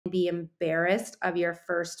be embarrassed of your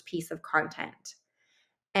first piece of content.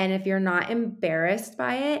 And if you're not embarrassed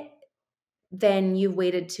by it, then you've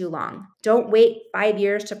waited too long. Don't wait 5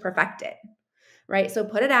 years to perfect it, right? So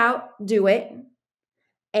put it out, do it,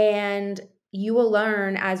 and you will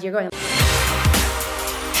learn as you're going.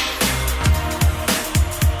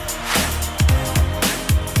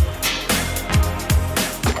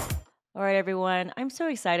 All right, everyone. I'm so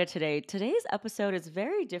excited today. Today's episode is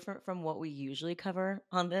very different from what we usually cover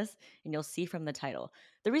on this, and you'll see from the title.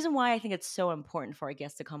 The reason why I think it's so important for our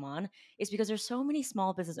guests to come on is because there's so many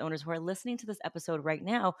small business owners who are listening to this episode right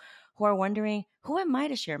now who are wondering, who am I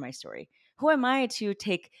to share my story? Who am I to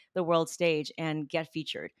take the world stage and get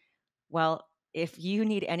featured? Well, if you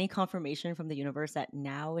need any confirmation from the universe that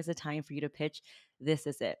now is the time for you to pitch, this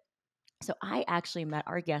is it. So I actually met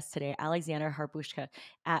our guest today, Alexandra Harbushka,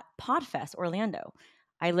 at Podfest Orlando.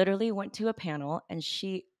 I literally went to a panel and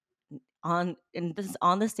this is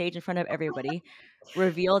on the stage in front of everybody,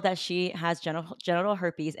 revealed that she has genital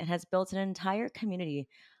herpes and has built an entire community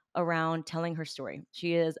around telling her story.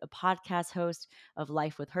 She is a podcast host of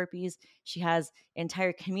Life with Herpes. She has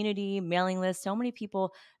entire community, mailing list, so many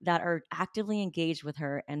people that are actively engaged with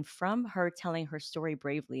her. And from her telling her story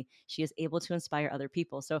bravely, she is able to inspire other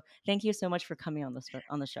people. So thank you so much for coming on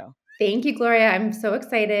the show. Thank you, Gloria. I'm so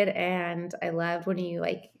excited, and I loved when you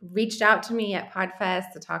reached out to me at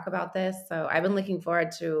Podfest to talk about this. So I've been looking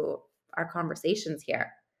forward to our conversations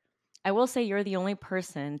here. I will say you're the only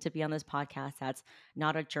person to be on this podcast that's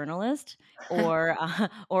not a journalist or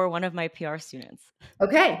one of my PR students.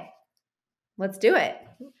 Okay, let's do it.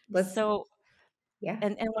 Yeah.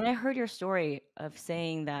 And when I heard your story of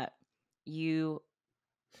saying that you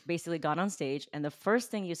basically got on stage and the first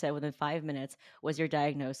thing you said within 5 minutes was your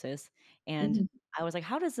diagnosis, and Mhm. I was like,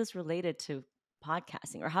 how does this relate to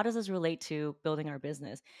podcasting, or how does this relate to building our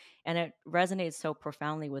business? And it resonates so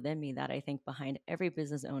profoundly within me that I think behind every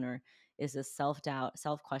business owner is this self-doubt,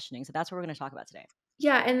 self-questioning. So that's what we're going to talk about today.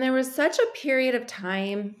 Yeah, and there was such a period of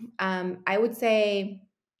time, I would say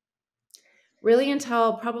really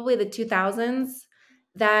until probably the 2000s,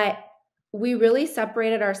 that we really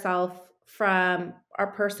separated ourselves from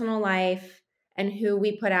our personal life and who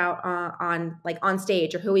we put out on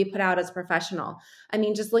stage, or who we put out as professional. I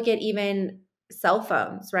mean, just look at even cell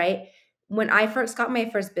phones, right? When I first got my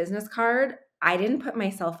first business card, I didn't put my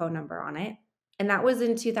cell phone number on it. And that was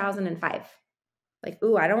in 2005.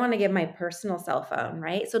 Ooh, I don't want to give my personal cell phone,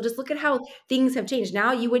 right? So just look at how things have changed.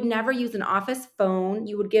 Now you would never use an office phone.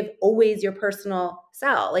 You would give always your personal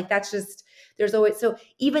cell. That's just, there's always, so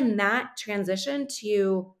even that transition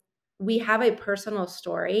to, we have a personal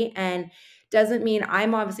story, and doesn't mean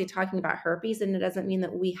I'm obviously talking about herpes, and it doesn't mean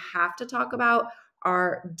that we have to talk about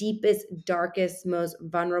our deepest, darkest, most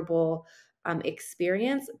vulnerable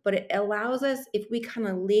experience, but it allows us, if we kind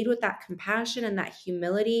of lead with that compassion and that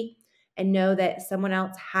humility, and know that someone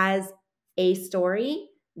else has a story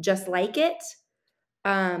just like it,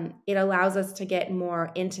 it allows us to get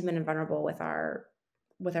more intimate and vulnerable with our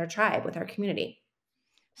tribe, with our community.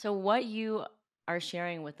 So what you are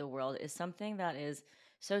sharing with the world is something that is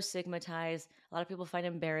so stigmatized. A lot of people find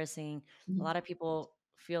embarrassing. A lot of people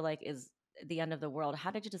feel like is the end of the world.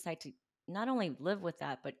 How did you decide to not only live with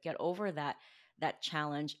that, but get over that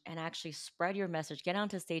challenge and actually spread your message, get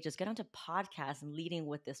onto stages, get onto podcasts and leading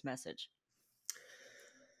with this message?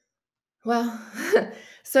 Well,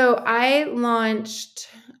 so I launched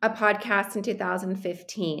a podcast in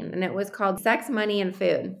 2015, and it was called Sex, Money, and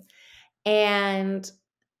Food. And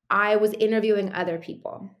I was interviewing other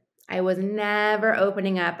people. I was never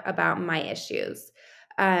opening up about my issues,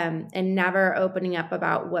 and never opening up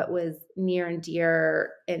about what was near and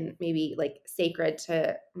dear and maybe sacred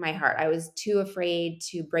to my heart. I was too afraid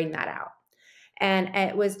to bring that out. And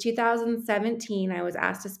it was 2017, I was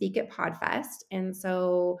asked to speak at Podfest. And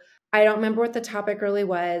so I don't remember what the topic really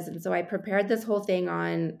was. And so I prepared this whole thing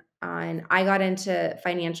on I got into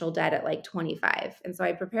financial debt at 25. And so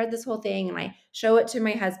I prepared this whole thing, and I show it to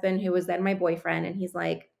my husband, who was then my boyfriend. And he's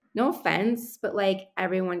like, no offense, but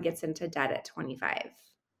everyone gets into debt at 25.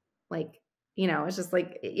 It's just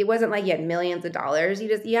it wasn't like you had millions of dollars.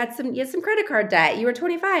 You had some credit card debt. You were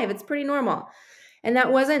 25. It's pretty normal. And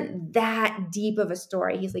that wasn't that deep of a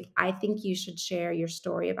story. He's like, I think you should share your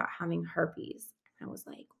story about having herpes. And I was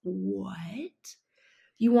like, what?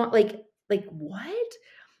 You want what?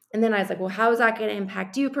 And then I was like, well, how is that going to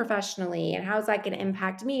impact you professionally? And how is that going to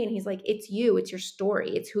impact me? And he's like, it's you, it's your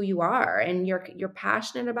story, it's who you are. And you're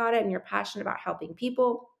passionate about it, and you're passionate about helping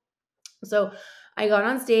people. So I got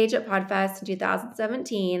on stage at Podfest in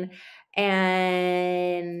 2017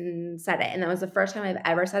 and said it. And that was the first time I've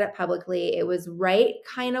ever said it publicly. It was right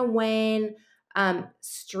kind of when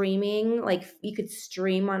streaming, like you could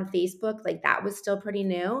stream on Facebook, like that was still pretty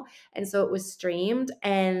new. And so it was streamed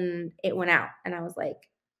and it went out. And I was like,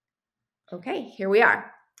 okay, here we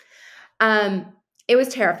are. Um, it was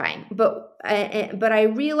terrifying, but I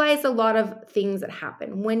realized a lot of things that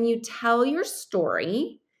happen when you tell your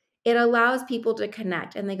story. It allows people to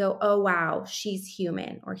connect, and they go, "Oh wow, she's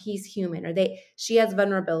human, or he's human, or she has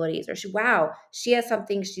vulnerabilities, or wow, she has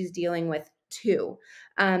something she's dealing with too."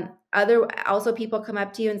 Other also people come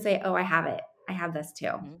up to you and say, "Oh, I have it. I have this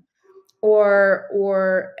too." Mhm. Or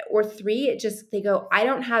three, it just they go, I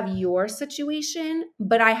don't have your situation,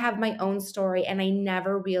 but I have my own story, and I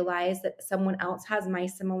never realized that someone else has my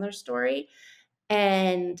similar story,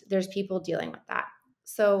 and there's people dealing with that.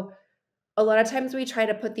 So a lot of times we try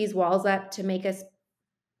to put these walls up to make us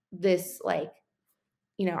this like,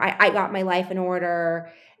 I got my life in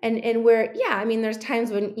order. And where, yeah, I mean, there's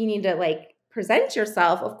times when you need to like present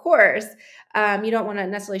yourself, of course. You don't want to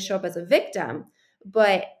necessarily show up as a victim,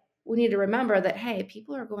 but we need to remember that, hey,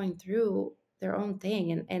 people are going through their own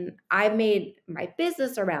thing. And I've made my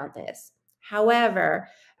business around this. However,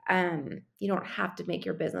 you don't have to make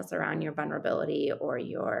your business around your vulnerability or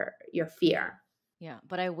your fear. Yeah,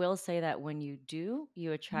 but I will say that when you do,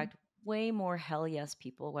 you attract way more hell yes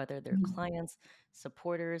people, whether they're Mhm. clients,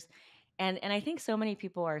 supporters. And I think so many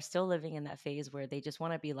people are still living in that phase where they just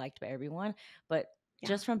want to be liked by everyone. But Yeah.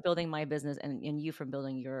 just from building my business and you from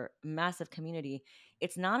building your massive community,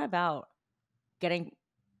 it's not about getting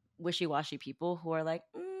wishy-washy people who are like,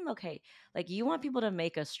 okay. Like you want people to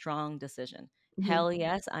make a strong decision. Mhm. Hell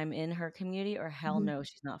yes, I'm in her community, or hell Mhm. no,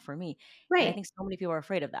 she's not for me. And I Right. think so many people are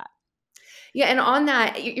afraid of that. Yeah, and on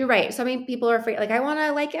that, you're right. So many people are afraid, like, I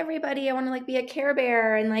wanna like everybody, I wanna, like, be a Care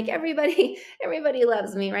Bear, and, like, everybody everybody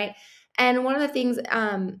loves me, right? And one of the things,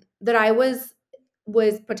 that I was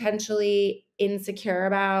potentially insecure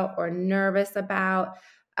about or nervous about,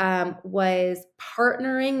 was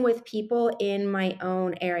partnering with people in my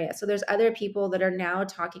own area. So there's other people that are now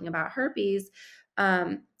talking about herpes,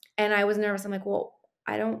 and I was nervous. I'm like, "Well,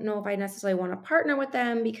 I don't know if I necessarily wanna partner with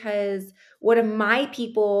them because what if my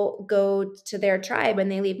people go to their tribe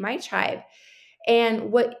and they leave my tribe?"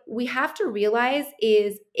 And what we have to realize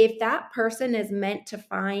is if that person is meant to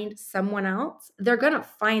find someone else, they're going to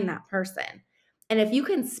find that person. And if you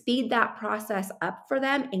can speed that process up for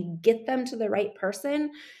them and get them to the right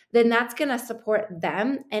person, then that's going to support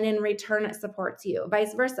them. And in return, it supports you.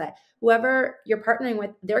 Vice versa. Whoever you're partnering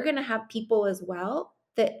with, they're going to have people as well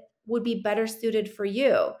that would be better suited for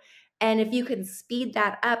you. And if you can speed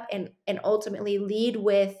that up and ultimately lead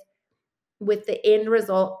with the end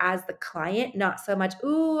result as the client, not so much,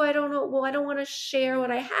 "Ooh, I don't know. Well, I don't want to share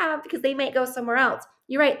what I have because they might go somewhere else."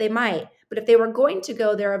 You're right, they might. But if they were going to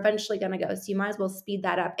go, they're eventually going to go. So you might as well speed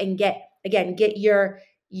that up and get your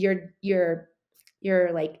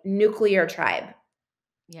like nuclear tribe.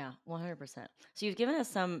 Yeah, 100%. So you've given us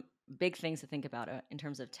some big things to think about in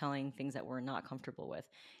terms of telling things that we're not comfortable with.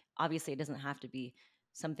 Obviously, it doesn't have to be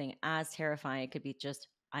something as terrifying. It could be just,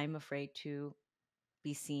 I'm afraid to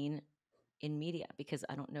be seen in media because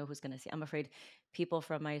I don't know who's going to see. I'm afraid people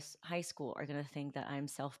from my high school are going to think that I'm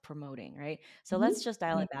self promoting, right? So let's Mhm. just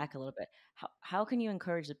dial Yeah. it back a little bit. How can you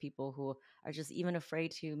encourage the people who are just even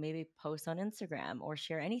afraid to maybe post on Instagram or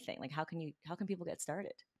share anything? Like how can people get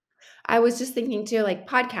started? I was just thinking too, like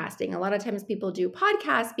podcasting. A lot of times people do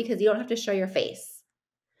podcasts because you don't have to show your face.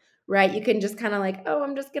 Right? You can just kinda like, "Oh,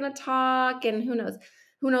 I'm just gonna talk," and who knows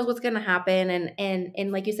what's gonna happen,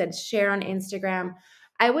 and like you said, share on Instagram.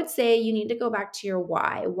 I would say you need to go back to your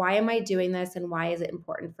why. Why am I doing this, and why is it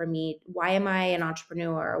important for me? Why am I an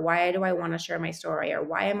entrepreneur? Why do I wanna share my story, or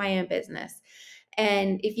why am I in business?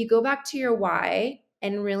 And if you go back to your why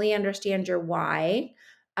and really understand your why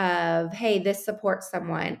of, "Hey, this supports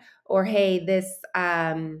someone," or, "Hey, this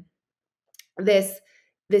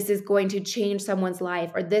this is going to change someone's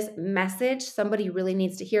life," or this message somebody really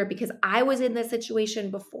needs to hear, because I was in this situation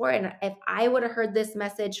before, and if I would have heard this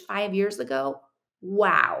message 5 years ago,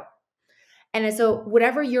 wow. And so,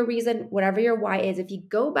 whatever your reason, whatever your why is, if you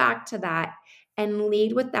go back to that and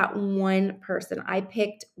lead with that one person, I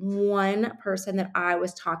picked one person that I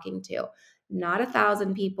was talking to, not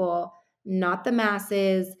 1,000 people, not the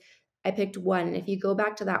masses. I picked one. And if you go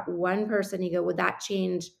back to that one person, you go, would that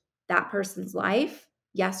change that person's life?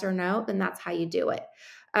 Yes or no? Then that's how you do it.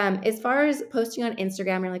 As far as posting on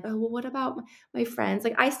Instagram, you're like, oh, well, what about my friends?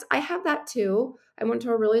 Like, I have that too. I went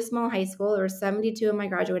to a really small high school. There were 72 in my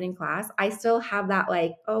graduating class. I still have that,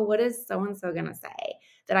 like, oh, what is so and so gonna say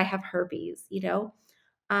that I have herpes, you know?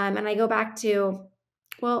 And I go back to,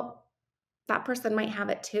 well, that person might have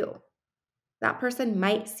it too. That person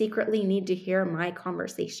might secretly need to hear my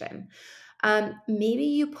conversation. Maybe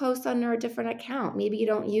you post under a different account. Maybe you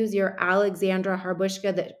don't use your Alexandra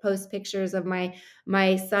Harbushka that posts pictures of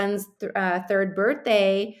my son's third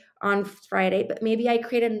birthday on Friday, but maybe I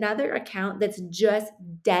create another account that's just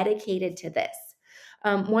dedicated to this.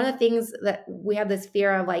 One of the things that we have this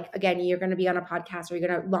fear of, like, again, you're going to be on a podcast, or you're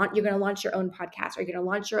going to launch your own podcast, or you're going to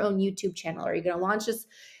launch your own YouTube channel, or you're going to launch this,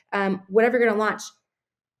 whatever you're going to launch.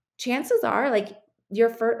 Chances are, like, your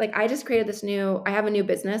first, like, I have a new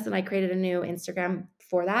business and I created a new Instagram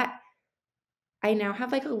for that. I now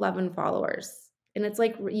have like 11 followers. And it's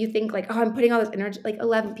like, you think like, oh, I'm putting all this energy, like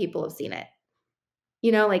 11 people have seen it.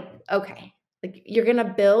 Like, okay, like, you're going to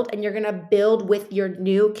build, and you're going to build with your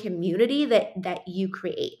new community that you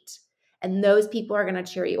create. And those people are going to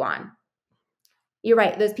cheer you on. You're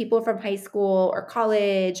right. Those people from high school or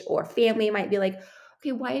college or family might be like,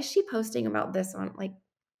 okay, why is she posting about this on, like,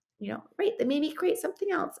 right? Then maybe create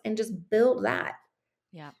something else and just build that.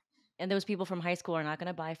 Yeah. And those people from high school are not going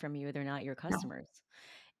to buy from you. They're not your No, customers.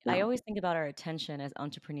 I no. always think about our attention as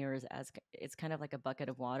entrepreneurs as it's kind of like a bucket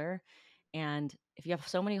of water. And if you have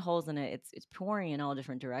so many holes in it, it's pouring in all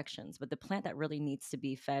different directions. But the plant that really needs to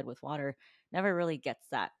be fed with water never really gets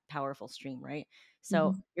that powerful stream, right?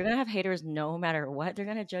 So Mhm. you're gonna have haters no matter what. They're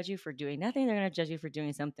gonna judge you for doing nothing. They're gonna judge you for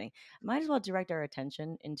doing something. Might as well direct our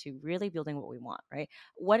attention into really building what we want, right?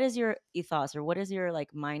 What is your ethos, or what is your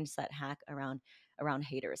like mindset hack around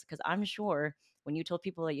haters? Because I'm sure when you told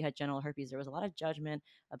people that you had genital herpes, there was a lot of judgment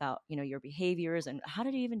about your behaviors. And how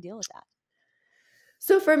did you even deal with that?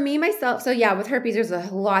 So for me, myself, so yeah, with herpes, there's a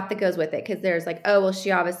lot that goes with it, because there's like, oh, well, she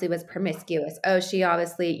obviously was promiscuous. Oh, she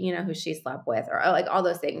obviously, who she slept with, or, oh, like, all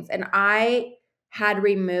those things. And I had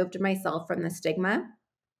removed myself from the stigma.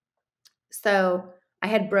 So I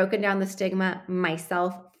had broken down the stigma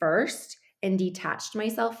myself first and detached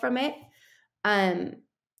myself from it. Um,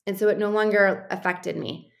 and so it no longer affected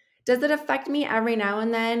me. Does it affect me every now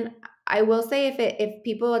and then? I will say, if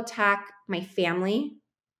people attack my family,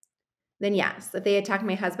 then yes. If they attack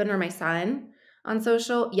my husband or my son on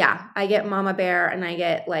social, yeah, I get mama bear, and I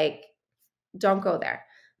get like, don't go there.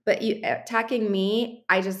 But you attacking me,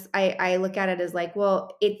 I look at it as like,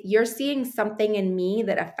 well, if you're seeing something in me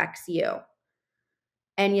that affects you,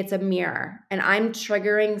 and it's a mirror, and I'm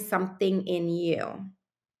triggering something in you,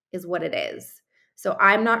 is what it is. So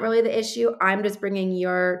I'm not really the issue. I'm just bringing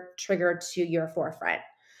your trigger to your forefront.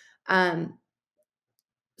 Um,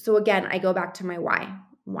 so again, I go back to my why.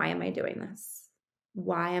 Why am I doing this?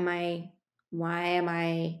 Why am I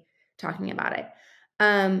talking about it?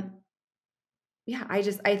 Um, yeah, I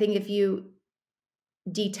think if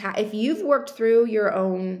you've worked through your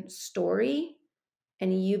own story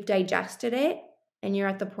and you've digested it, and you're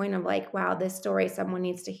at the point of like, wow, this story someone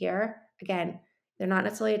needs to hear. Again, they're not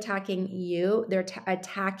necessarily attacking you. They're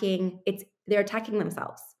attacking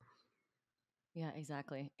themselves. Yeah,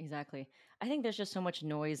 exactly. Exactly. I think there's just so much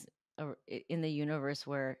noise in the universe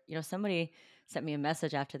where, somebody sent me a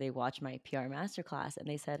message after they watched my PR masterclass, and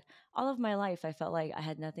they said, all of my life, I felt like I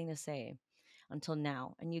had nothing to say until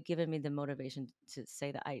now. And you've given me the motivation to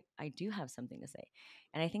say that I do have something to say.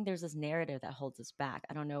 And I think there's this narrative that holds us back.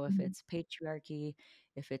 I don't know if Mhm. it's patriarchy,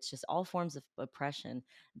 if it's just all forms of oppression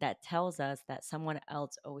that tells us that someone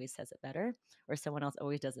else always says it better, or someone else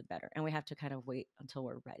always does it better. And we have to kind of wait until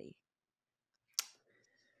we're ready.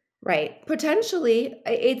 Right. Potentially,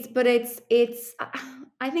 it's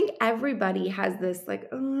I think everybody has this like,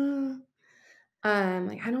 like,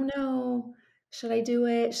 I don't know, should I do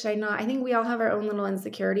it? Should I not? I think we all have our own little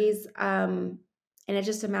insecurities. And it's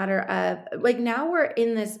just a matter of, like, now we're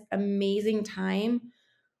in this amazing time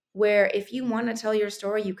where if you want to tell your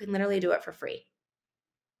story, you can literally do it for free.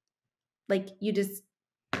 Like, you just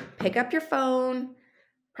pick up your phone,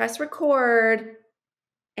 press record,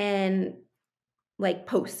 and like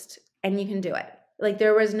post, and you can do it. Like,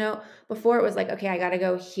 there was no, before it was like, okay, I got to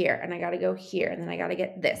go here, and I got to go here, and then I got to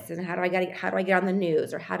get this, and how do I get on the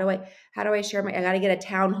news, or how do I share I got to get a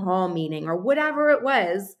town hall meeting, or whatever it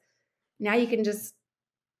was. Now you can just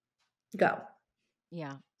go.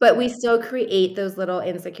 Yeah. But we Yeah. still create those little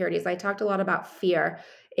insecurities. I talked a lot about fear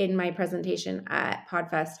in my presentation at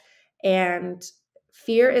Podfest, and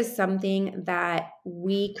fear is something that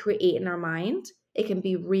we create in our mind. It can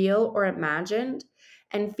be real or imagined.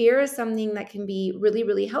 And fear is something that can be really,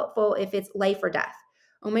 really helpful if it's life or death.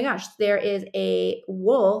 Oh my gosh, there is a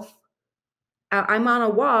wolf. I'm on a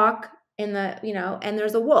walk and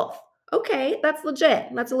there's a wolf. Okay, that's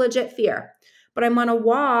legit. That's a legit fear. But I'm on a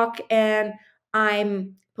walk and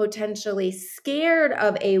I'm potentially scared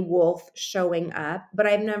of a wolf showing up, but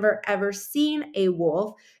I've never ever seen a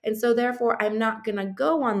wolf. And so therefore, I'm not going to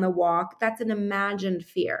go on the walk. That's an imagined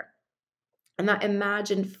fear. And that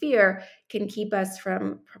imagined fear can keep us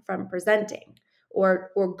from presenting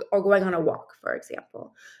or going on a walk, for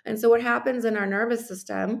example. And so what happens in our nervous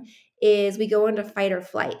system is we go into fight or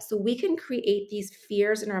flight. So we can create these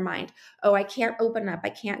fears in our mind. Oh, I can't open up. I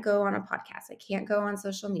can't go on a podcast. I can't go on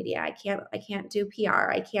social media. I can't do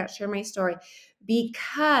PR. I can't share my story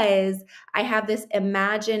because I have this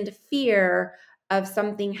imagined fear of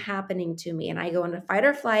something happening to me. And I go into fight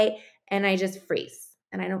or flight and I just freeze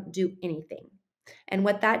and I don't do anything. And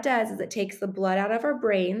what that does is it takes the blood out of our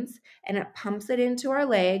brains and it pumps it into our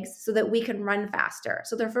legs so that we can run faster.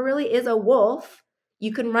 So there really is a wolf,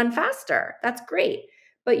 you can run faster. That's great.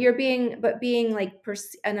 But being like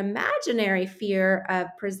an imaginary fear of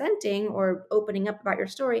presenting or opening up about your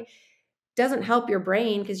story doesn't help your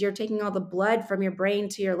brain because you're taking all the blood from your brain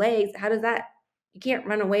to your legs. How does that? You can't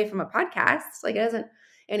run away from a podcast. Like it doesn't.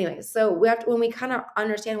 Anyway, so we have to, when we kind of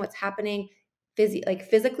understand what's happening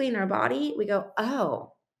physically in our body, we go,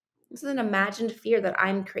 oh, this is an imagined fear that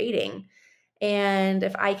I'm creating. And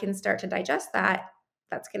if I can start to digest that,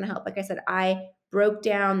 that's going to help. Like I said, I broke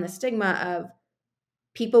down the stigma of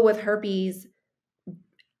people with herpes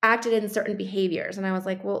acted in certain behaviors. And I was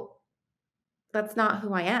like, well, that's not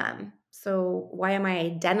who I am. So why am I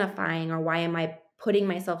identifying or why am I putting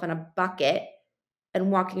myself in a bucket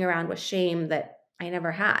and walking around with shame that I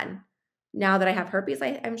never had? Now that I have herpes,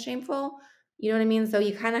 I'm shameful. You know what I mean? So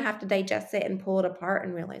you kind of have to digest it and pull it apart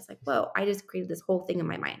and realize like, whoa, I just created this whole thing in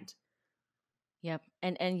my mind. Yep.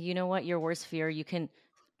 And you know what? Your worst fear, you can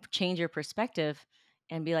change your perspective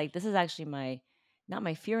and be like, this is actually my not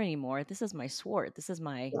my fear anymore. This is my sword. This is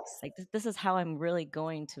my Yes. like this is how I'm really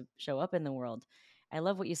going to show up in the world. I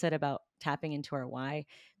love what you said about tapping into our why.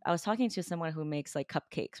 I was talking to someone who makes like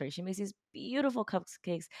cupcakes, right? She makes these beautiful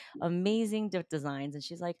cupcakes, amazing designs, and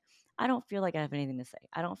she's like, I don't feel like I have anything to say.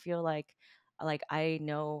 I don't feel like I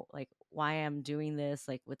know like why I'm doing this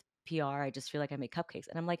like with PR. I just feel like I make cupcakes.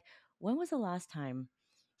 And I'm like, when was the last time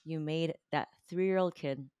you made that 3-year-old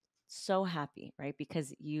kid so happy, right?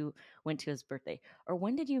 Because you went to his birthday. Or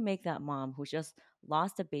when did you make that mom who just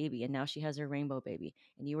lost a baby and now she has her rainbow baby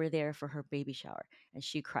and you were there for her baby shower and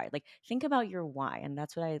she cried? Like think about your why. And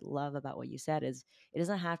that's what I love about what you said is it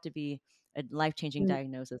doesn't have to be a life-changing Mm,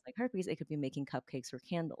 diagnosis like herpes. It could be making cupcakes or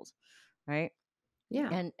candles, right?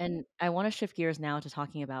 yeah. And I want to shift gears now to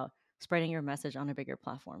talking about spreading your message on a bigger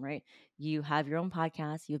platform, right? You have your own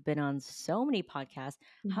podcast. You've been on so many podcasts.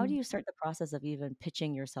 How do Mhm. you start the process of even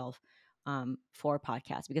pitching yourself for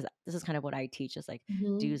podcasts? Because this is kind of what I teach is like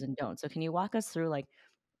Mhm. do's and don'ts. So can you walk us through like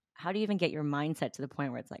how do you even get your mindset to the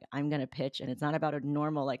point where it's like I'm going to pitch and it's not about a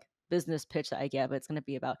normal like business pitch that I get, but it's going to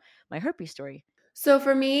be about my herpes story. So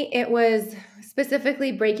for me, it was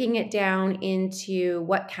specifically breaking it down into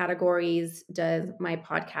what categories does my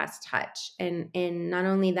podcast touch, and not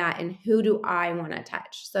only that, and who do I want to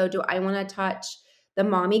touch? So do I want to touch the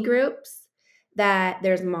mommy groups that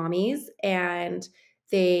there's mommies and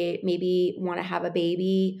they maybe want to have a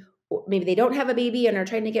baby, or maybe they don't have a baby and are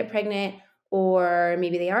trying to get pregnant, or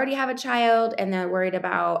maybe they already have a child and they're worried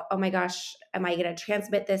about, oh my gosh, am I going to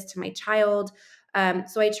transmit this to my child?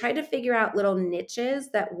 So I tried to figure out little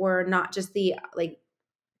niches that were not just the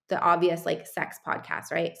obvious like sex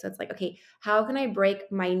podcasts, right? So it's like, okay, how can I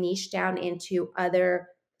break my niche down into other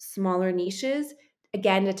smaller niches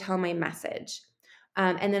again to tell my message?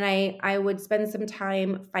 And then I would spend some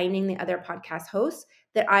time finding the other podcast hosts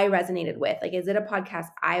that I resonated with. Like, is it a podcast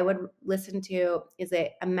I would listen to? Is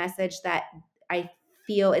it a message that I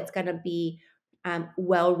feel it's going to be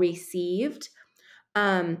well received?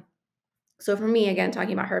 Um, so for me, again,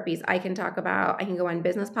 talking about herpes, I can go on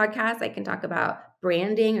business podcasts. I can talk about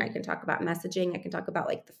branding. I can talk about messaging. I can talk about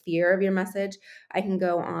like the fear of your message. I can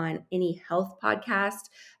go on any health podcast.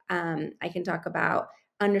 I can talk about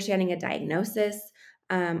understanding a diagnosis.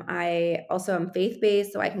 I also am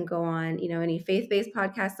faith-based, so I can go on, any faith-based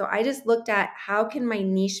podcast. So I just looked at how can my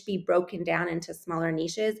niche be broken down into smaller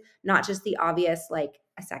niches, not just the obvious, like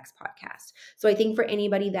a sex podcast. So I think for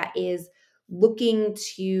anybody that is looking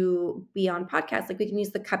to be on podcasts, like we can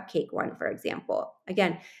use the cupcake one, for example.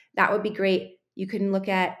 Again, that would be great. You can look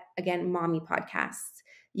at, again, mommy podcasts.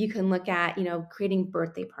 You can look at, creating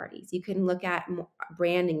birthday parties. You can look at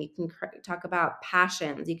branding. You can talk about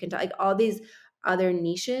passions. You can talk like all these other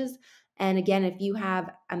niches. And again, if you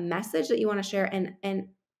have a message that you want to share and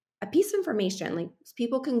a piece of information, like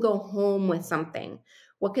people can go home with something.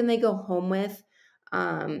 What can they go home with?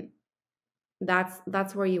 Um,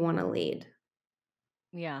 that's where you want to lead.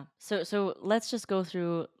 Yeah. So let's just go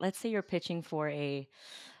through let's say you're pitching for a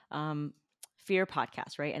um fear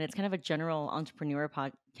podcast, right? And it's kind of a general entrepreneur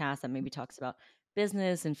podcast that maybe talks about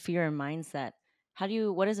business and fear and mindset.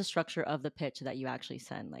 What is the structure of the pitch that you actually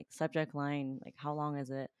send? Like subject line, like how long is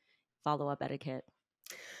it? Follow up etiquette.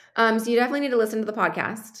 So you definitely need to listen to the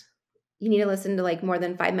podcast. You need to listen to like more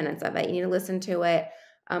than 5 minutes of it. You need to listen to it.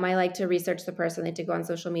 I like to research the person. I like to go on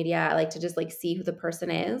social media. I like to just like see who the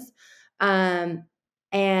person is. And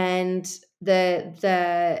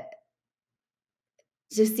the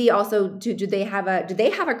to see also do they have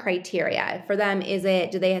a criteria for them? Is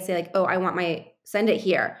it, do they say like, oh, I want send it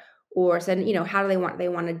here, or send, how do they want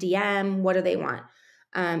a DM? What do they want?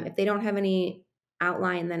 If they don't have any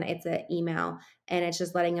outline, then it's an email, and it's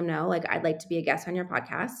just letting them know like, I'd like to be a guest on your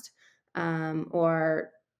podcast,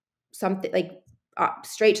 or something like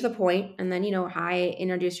straight to the point. And then, hi,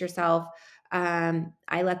 introduce yourself. I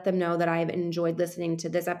let them know that I've enjoyed listening to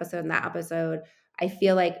this episode and that episode. I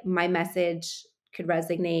feel like my message could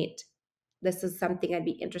resonate. This is something I'd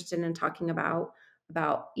be interested in talking about,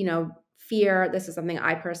 fear. This is something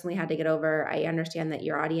I personally had to get over. I understand that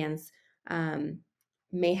your audience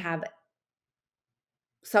may have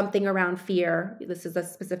something around fear. This is a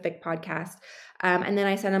specific podcast. And then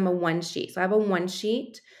I send them a one sheet. So I have a one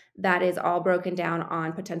sheet that is all broken down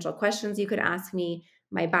on potential questions you could ask me,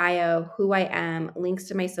 my bio, who I am, links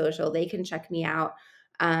to my social. They can check me out.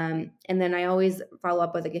 And then I always follow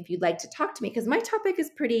up with like, if you'd like to talk to me, because my topic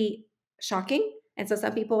is pretty shocking. And so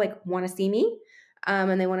some people like want to see me,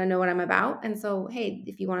 and they want to know what I'm about. And so, hey,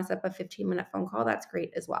 if you want to set up a 15-minute phone call, that's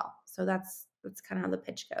great as well. So that's kind of how the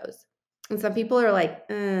pitch goes. And some people are like,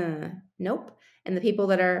 nope. And the people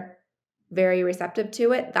that are very receptive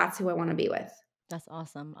to it, that's who I want to be with. That's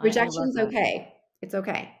awesome. I love Rejection's that. okay. It's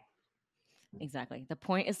okay. Exactly. The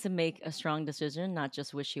point is to make a strong decision, not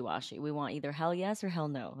just wishy washy. We want either hell yes or hell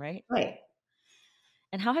no, right? Right.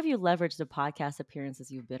 And how have you leveraged the podcast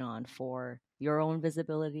appearances you've been on for your own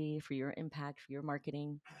visibility, for your impact, for your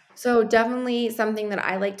marketing? So definitely something that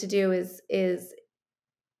I like to do is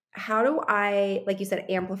how do I, like you said,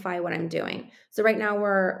 amplify what I'm doing? So right now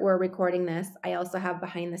we're recording this. I also have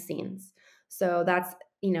behind the scenes. So that's,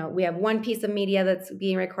 we have one piece of media that's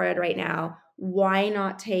being recorded right now. Why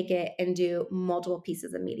not take it and do multiple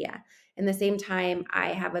pieces of media? In the same time, I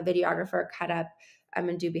have a videographer cut up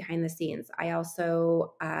and do behind the scenes. I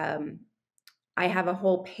also I have a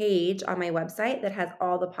whole page on my website that has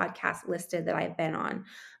all the podcasts listed that I've been on.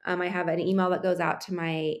 I have an email that goes out to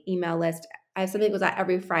my email list. I have something that goes out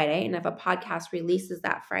every Friday, and if a podcast releases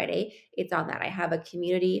that Friday, it's on that. I have a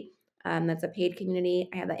community that's a paid community.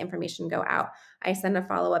 I have that information go out. I send a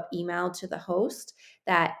follow-up email to the host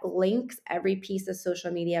that links every piece of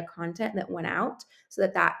social media content that went out, so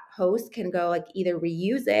that that host can go like either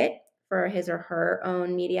reuse it for his or her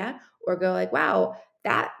own media, or go like, wow,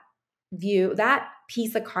 that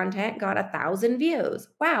piece of content got 1,000 views.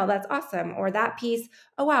 Wow, that's awesome. Or that piece,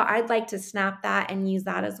 oh wow, I'd like to snap that and use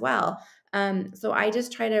that as well. So I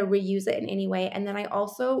just try to reuse it in any way. And then I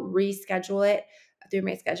also reschedule it through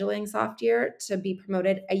my scheduling software to be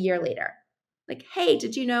promoted a year later. Like, hey,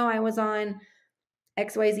 did you know I was on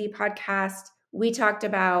XYZ podcast? We talked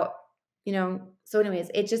about, so anyways,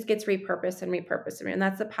 it just gets repurposed and repurposed. And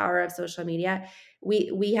that's the power of social media.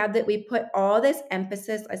 We have that, we put all this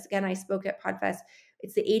emphasis, again, I spoke at Podfest,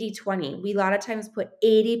 it's the 80-20. We a lot of times put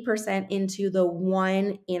 80% into the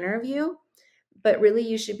one interview, but really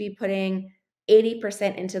you should be putting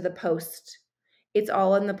 80% into the post. It's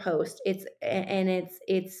all in the post.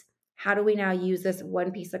 It's how do we now use this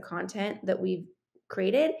one piece of content that we've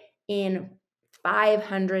created in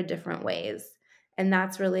 500 different ways? And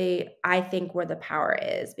that's really, I think, where the power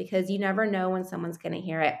is, because you never know when someone's going to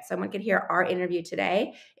hear it. Someone could hear our interview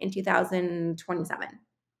today in 2027.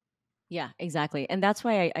 Yeah, exactly. And that's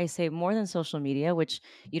why I say more than social media, which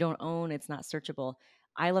you don't own, it's not searchable.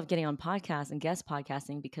 I love getting on podcasts and guest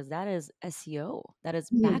podcasting because that is SEO, that is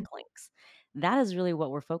Mhm. backlinks. That is really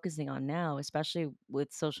what we're focusing on now, especially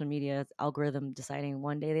with social media algorithm deciding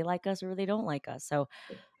one day they like us or they don't like us. So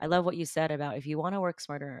I love what you said about if you want to work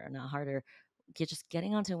smarter and not harder, get just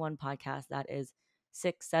getting onto one podcast that is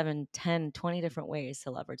 6, 7, 10, 20 different ways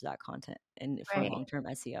to leverage that content and for Right. long-term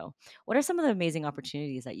SEO. What are some of the amazing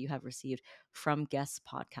opportunities that you have received from guest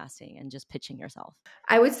podcasting and just pitching yourself?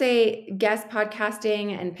 I would say guest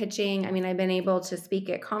podcasting and pitching. I mean, I've been able to speak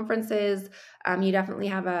at conferences. You definitely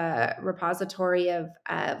have a repository of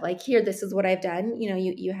like, here, this is what I've done.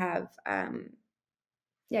 You have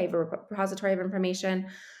yeah, you have a repository of information.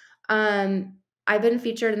 I've been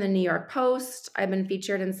featured in the New York Post. I've been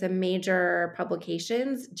featured in some major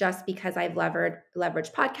publications just because I've leveraged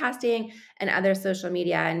podcasting and other social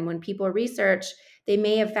media. And when people research, they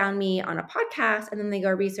may have found me on a podcast, and then they go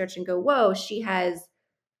research and go, whoa, she has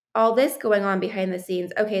all this going on behind the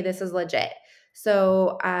scenes. Okay, this is legit.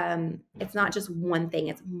 So it's not just one thing,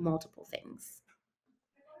 it's multiple things.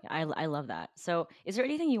 Yeah, I love that. So, is there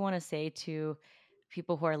anything you want to say to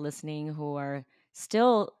people who are listening who are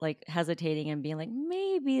still like hesitating and being like,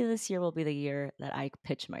 maybe this year will be the year that I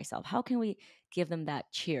pitch myself? How can we give them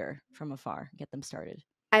that cheer from afar, get them started?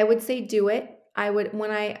 I would say do it. I would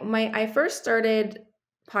when I first started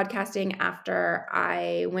podcasting after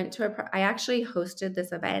I went to I actually hosted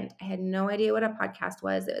this event. I had no idea what a podcast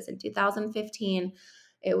was. It was in 2015.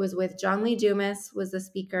 It was with John Lee Dumas was the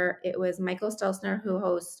speaker. It was Michael Stelzner who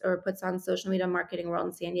hosts or puts on Social Media Marketing World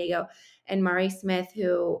in San Diego, and Mari Smith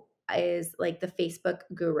who is like the Facebook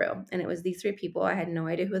guru. And it was these three people. I had no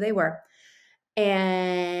idea who they were.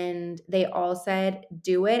 And they all said,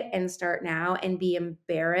 do it and start now and be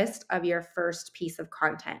embarrassed of your first piece of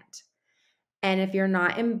content. And if you're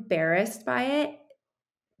not embarrassed by it,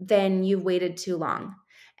 then you've waited too long.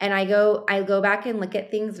 And I go back and look at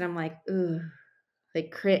things and I'm like, ooh,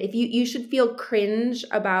 like if you should feel cringe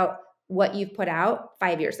about what you've put out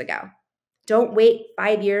 5 years ago. Don't wait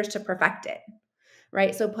 5 years to perfect it.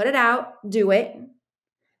 Right? So put it out, do it,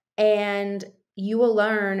 and you will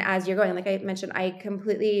learn as you're going. Like I mentioned, I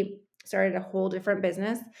completely started a whole different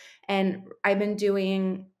business, and I've been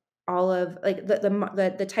doing all of like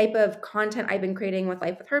the type of content I've been creating with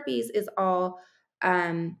Life with Herpes is all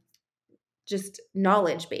just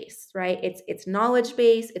knowledge based, right? It's knowledge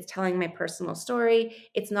based. It's telling my personal story.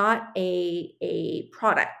 It's not a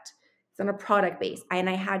product. It's not a product based. And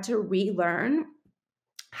I had to relearn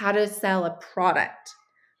how to sell a product,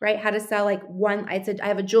 right? How to sell like one, I said, I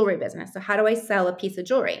have a jewelry business. So how do I sell a piece of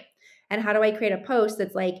jewelry? And how do I create a post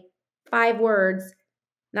that's like 5 words,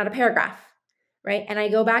 not a paragraph, right? And I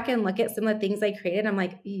go back and look at some of the things I created. I'm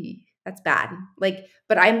like, that's bad. Like,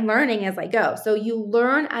 but I'm learning as I go. So you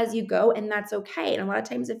learn as you go, and that's okay. And a lot of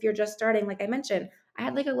times, if you're just starting, like I mentioned, I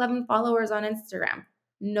had like 11 followers on Instagram.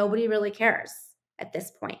 Nobody really cares at this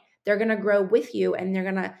point. They're going to grow with you, and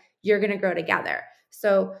you're going to grow together.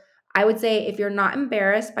 So I would say if you're not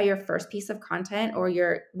embarrassed by your first piece of content or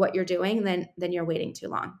what you're doing, then you're waiting too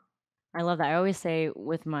long. I love that. I always say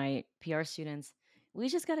with my PR students, we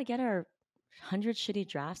just got to get our 100 shitty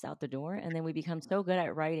drafts out the door and then we become so good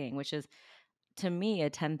at writing, which is to me a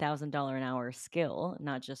 $10,000 an hour skill,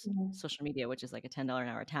 not just Mhm. social media, which is like a $10 an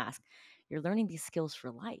hour task. You're learning these skills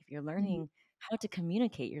for life. You're Mhm. learning how to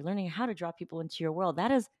communicate. You're learning how to draw people into your world.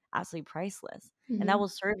 That is absolutely priceless. And that Mhm. will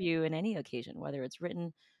serve you in any occasion, whether it's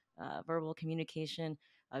written, verbal communication,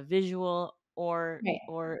 visual, Right.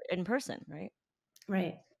 or in person, right?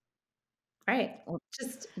 Right. Right. Well,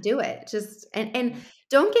 Just do it. Just and yeah.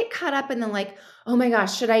 don't get caught up in the like, oh my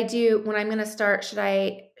gosh, should I do when I'm gonna start, should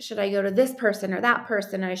I go to this person or that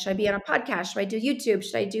person? Or should I be on a podcast? Should I do YouTube?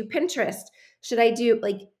 Should I do Pinterest? Should I do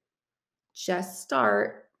like just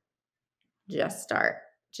start, just start.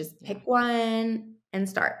 Just Yeah. pick one and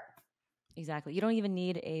start. Exactly. You don't even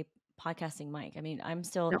need a podcasting mic. I mean,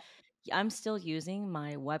 No. I'm still using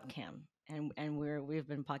my webcam and we've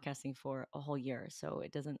been podcasting for a whole year. So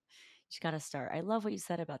it doesn't you just got to start. I love what you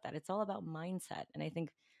said about that. It's all about mindset. And I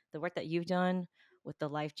think the work that you've done with the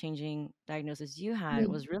life-changing diagnosis you had Mhm.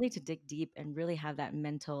 was really to dig deep and really have that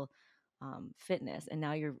mental fitness. And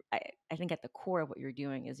now I think at the core of what you're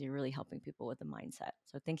doing is you're really helping people with the mindset.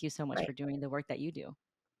 So thank you so much Right. for doing the work that you do.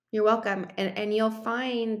 You're welcome. And you'll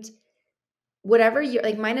find whatever you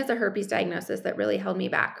like, mine is a herpes diagnosis that really held me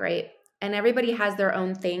back, right? And everybody has their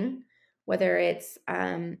own thing, whether it's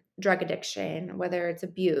drug addiction, whether it's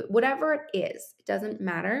abuse, whatever it is, it doesn't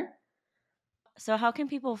matter. So, how can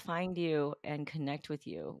people find you and connect with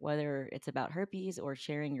you, whether it's about herpes or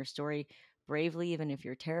sharing your story bravely, even if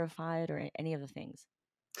you're terrified or any of the things?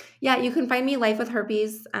 Yeah, you can find me Life with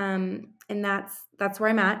Herpes, and that's where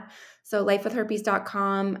I'm at. So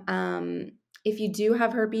lifewithherpes.com. If you do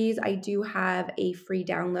have herpes, I do have a free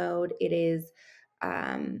download. It is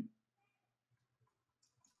um,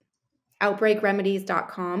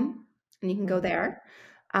 outbreakremedies.com, and you can go Hmm. there.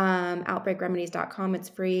 Outbreakremedies.com. It's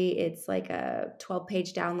free. It's like a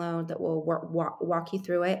 12-page download that will walk you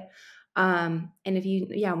through it. And if you,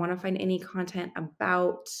 yeah, want to find any content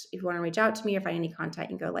about, if you want to reach out to me or find any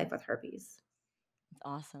content, you can go Life with Herpes.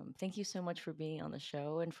 Awesome. Thank you so much for being on the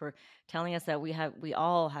show and for telling us that we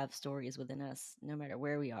all have stories within us, no matter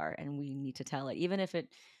where we are, and we need to tell it. Even if it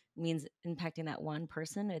means impacting that one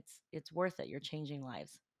person, it's worth it. You're changing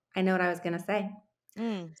lives. I know what I was going to say.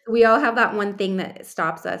 Mm, We all have that one thing that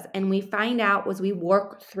stops us, and we find out as we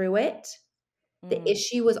work through it, the mm,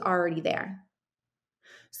 issue was already there.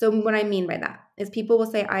 So what I mean by that is people will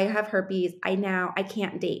say, I have herpes. I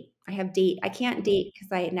can't date. I can't mm, date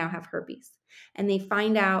because I now have herpes. And they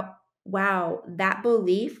find out wow, that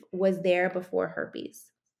belief was there before herpes.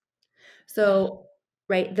 Yeah. So,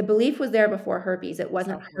 right, the belief was there before herpes. It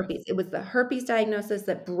wasn't Self-worth. herpes. It was the herpes diagnosis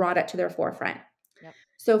that brought it to their forefront. Yep.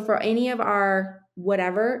 So for any of our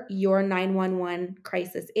whatever your 911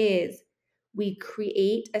 crisis is, we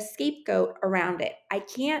create a scapegoat around it. I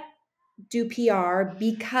can't do PR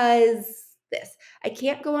because this. I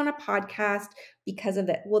can't go on a podcast because of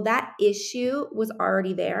it. Well, that issue was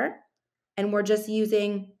already there. And we're just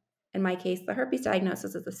using, in my case, the herpes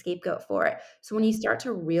diagnosis as a scapegoat for it. So when Yep. you start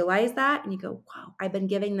to realize that and you go, wow, I've been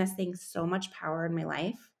giving this thing so much power in my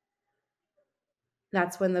life,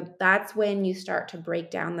 that's when you start to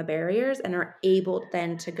break down the barriers and are able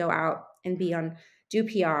then to go out and do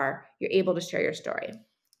PR. You're able to share your story.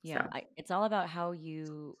 Yeah. So It's all about how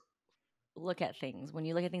you look at things. When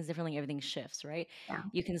you look at things differently, everything shifts, right? yeah,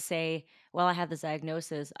 You can say, well, I have this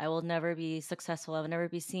diagnosis. I will never be successful. I will never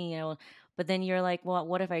be seen. But then you're like, well,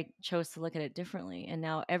 what if I chose to look at it differently? And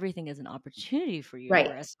now everything is an opportunity for you, right,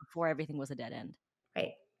 whereas before everything was a dead end.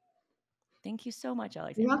 right. Thank you so much, You're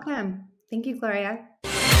Alexandra. welcome. Thank you, Gloria.